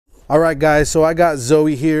All right, guys, so I got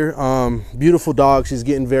Zoe here. Beautiful dog. She's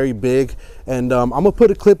getting very big, and I'm gonna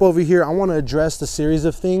put a clip over here. I want to address the series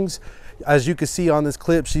of things. As you can see on this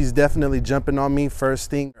clip, she's definitely jumping on me. First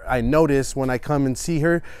thing I notice when I come and see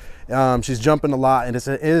her, she's jumping a lot, and it's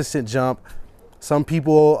an innocent jump. Some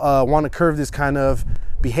people want to curve this kind of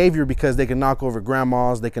behavior because they can knock over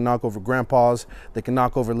grandmas, they can knock over grandpas, they can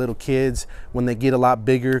knock over little kids when they get a lot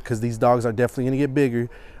bigger, because these dogs are definitely going to get bigger.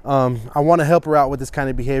 I want to help her out with this kind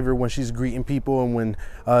of behavior when she's greeting people and when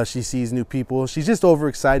she sees new people. She's just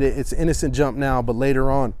overexcited. It's an innocent jump now, but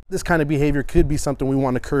later on, this kind of behavior could be something we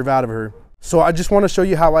want to curve out of her. So I just want to show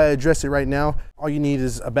you how I address it right now. All you need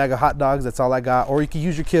is a bag of hot dogs. That's all I got. Or you can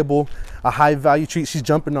use your kibble, a high value treat. She's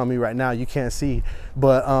jumping on me right now. You can't see,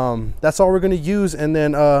 but that's all we're going to use. And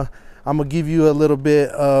then I'm going to give you a little bit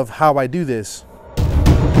of how I do this.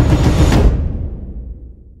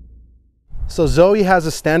 So Zoe has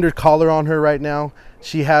a standard collar on her right now.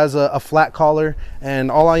 She has a flat collar, and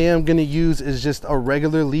all I am going to use is just a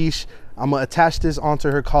regular leash. I'm gonna attach this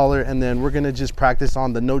onto her collar, and then we're gonna just practice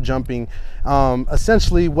on the no jumping.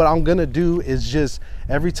 Essentially what I'm gonna do is just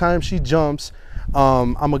every time she jumps,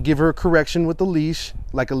 I'm gonna give her a correction with the leash,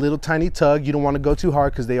 like a little tiny tug. You don't want to go too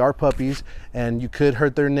hard because they are puppies and you could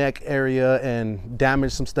hurt their neck area and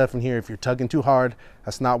damage some stuff in here if you're tugging too hard.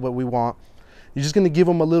 That's not what we want. You're just gonna give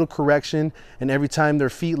them a little correction, and every time their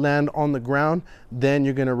feet land on the ground, then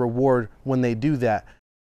you're gonna reward when they do that.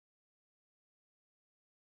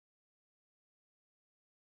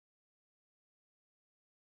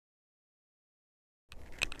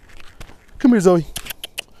 Come here, Zoe.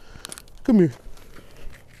 Come here.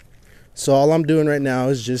 So all I'm doing right now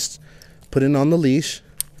is just putting on the leash,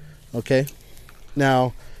 okay?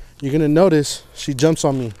 Now, you're gonna notice she jumps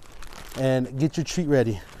on me, and get your treat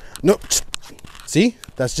ready. Nope. See?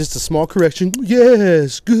 That's just a small correction.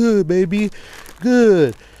 Yes, good, baby,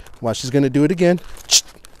 good. Watch, she's gonna do it again.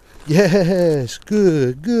 Yes,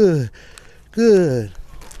 good, good, good.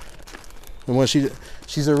 And when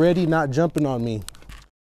she's already not jumping on me.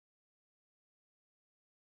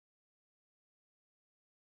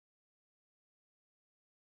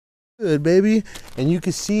 Good, baby. And you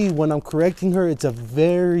can see when I'm correcting her, it's a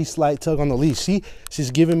very slight tug on the leash. See, she's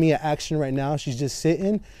giving me an action right now. She's just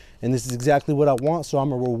sitting, and this is exactly what I want, so I'm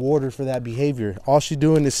gonna reward her for that behavior. All she's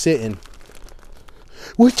doing is sitting.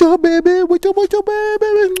 What's up, baby? What's up,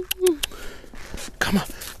 baby? Come on,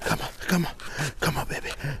 come on, come on, come on, baby,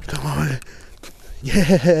 come on.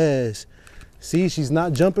 Yes. See, she's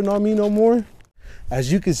not jumping on me no more.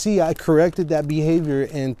 As you can see, I corrected that behavior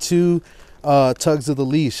in 2 tugs of the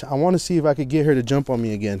leash. I want to see if I could get her to jump on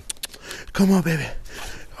me again. Come on, baby.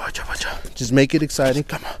 Watch out, watch out. Just make it exciting.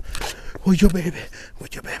 Come on. What's your baby?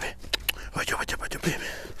 What's your baby? What's your baby?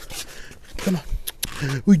 Come on.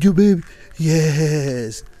 What's your baby?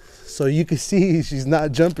 Yes. So you can see she's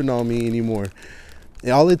not jumping on me anymore.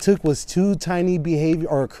 And all it took was 2 tiny behavior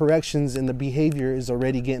or corrections, and the behavior is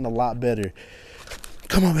already getting a lot better.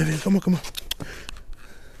 Come on, baby. Come on, come on.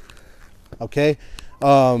 Okay.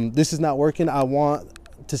 This is not working. I want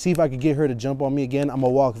to see if I could get her to jump on me again. I'm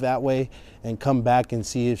gonna walk that way and come back and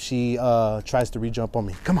see if she tries to re-jump on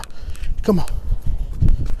me. Come on, come on,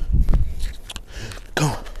 come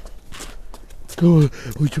on, come on.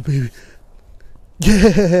 What's your baby?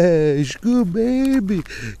 Yes, good baby.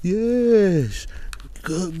 Yes,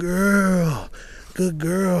 good girl, good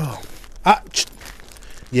girl. Ah,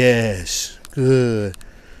 yes, good,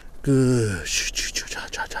 good.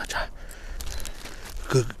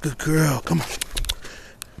 Good girl, come on.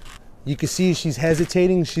 You can see she's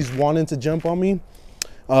hesitating. She's wanting to jump on me,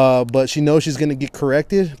 but she knows she's gonna get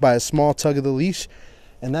corrected by a small tug of the leash,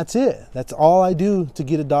 and that's it. That's all I do to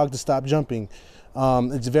get a dog to stop jumping.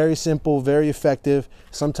 It's very simple, very effective.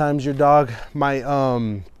 Sometimes your dog might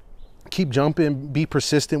keep jumping, be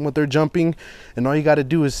persistent with their jumping, and all you gotta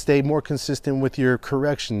do is stay more consistent with your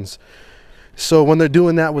corrections. So when they're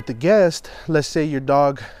doing that with the guest, let's say your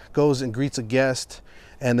dog goes and greets a guest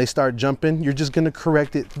and they start jumping, you're just gonna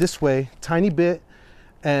correct it this way, tiny bit,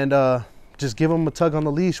 and just give them a tug on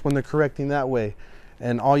the leash when they're correcting that way.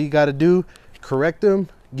 And all you gotta do, correct them,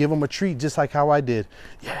 give them a treat just like how I did.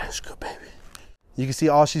 Yes, good baby. You can see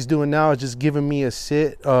all she's doing now is just giving me a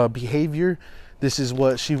sit behavior. This is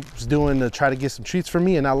what she was doing to try to get some treats from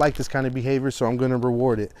me, and I like this kind of behavior, so I'm gonna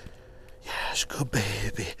reward it. Yes, good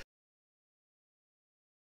baby.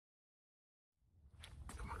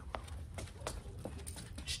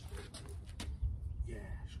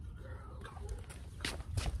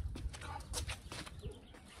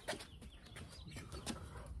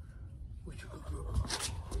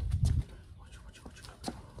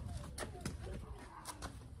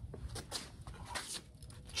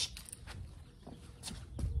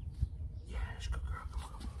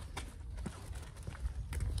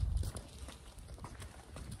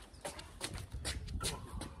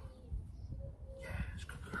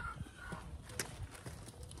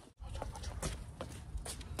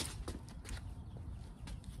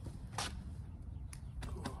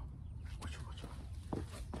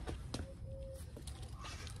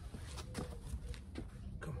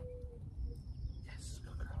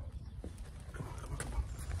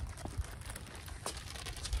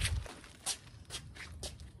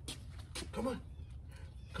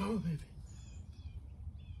 on, baby.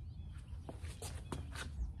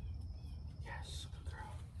 Yes, good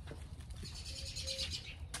girl.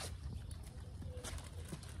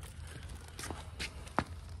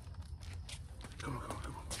 Come on, come on,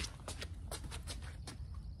 come on.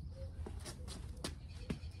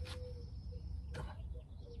 Come on.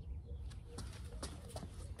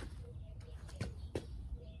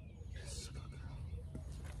 Yes, good girl.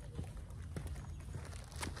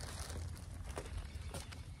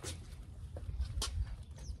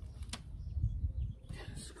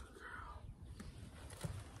 Yes, good girl.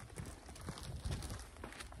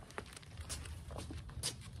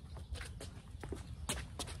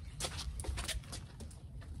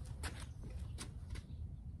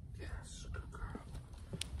 Yes, good girl.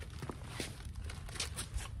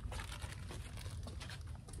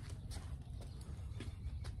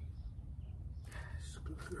 Yes,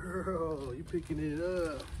 good girl. You picking it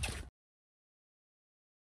up.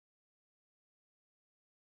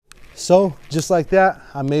 So just like that,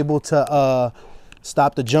 I'm able to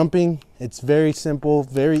stop the jumping. It's very simple,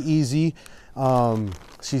 very easy.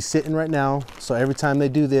 She's sitting right now, so every time they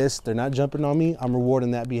do this, they're not jumping on me. I'm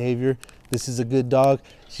rewarding that behavior. This is a good dog.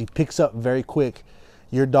 She picks up very quick.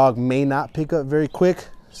 Your dog may not pick up very quick,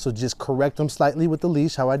 so just correct them slightly with the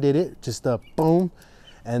leash, how I did it. Just boom,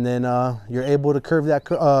 and then you're able to curve that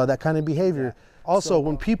that kind of behavior. Also,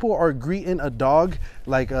 when people are greeting a dog,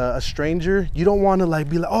 like a stranger, you don't want to like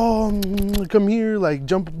be like, oh, come here, like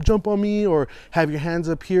jump on me, or have your hands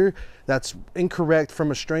up here. That's incorrect from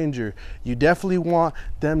a stranger. You definitely want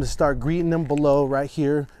them to start greeting them below right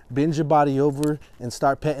here, bend your body over and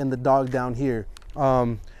start petting the dog down here.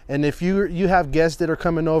 And if you have guests that are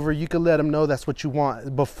coming over, you can let them know that's what you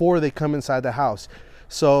want before they come inside the house.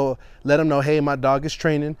 So let them know, hey, my dog is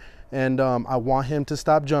training, and I want him to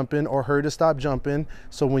stop jumping or her to stop jumping.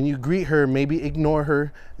 So when you greet her, maybe ignore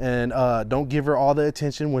her and don't give her all the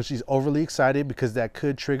attention when she's overly excited, because that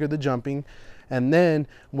could trigger the jumping. And then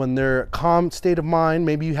when they're calm state of mind,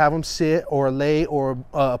 maybe you have them sit or lay or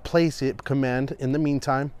place it command in the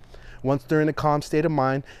meantime. Once they're in a calm state of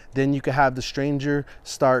mind, then you can have the stranger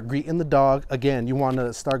start greeting the dog. Again, you want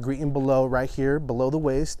to start greeting below, right here, below the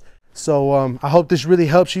waist. So I hope this really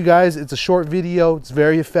helps you guys. It's a short video. It's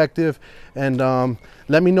very effective. And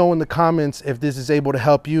let me know in the comments if this is able to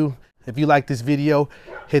help you. If you like this video,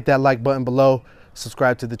 hit that like button below,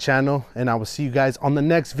 subscribe to the channel, and I will see you guys on the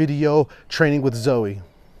next video, Training with Zoe.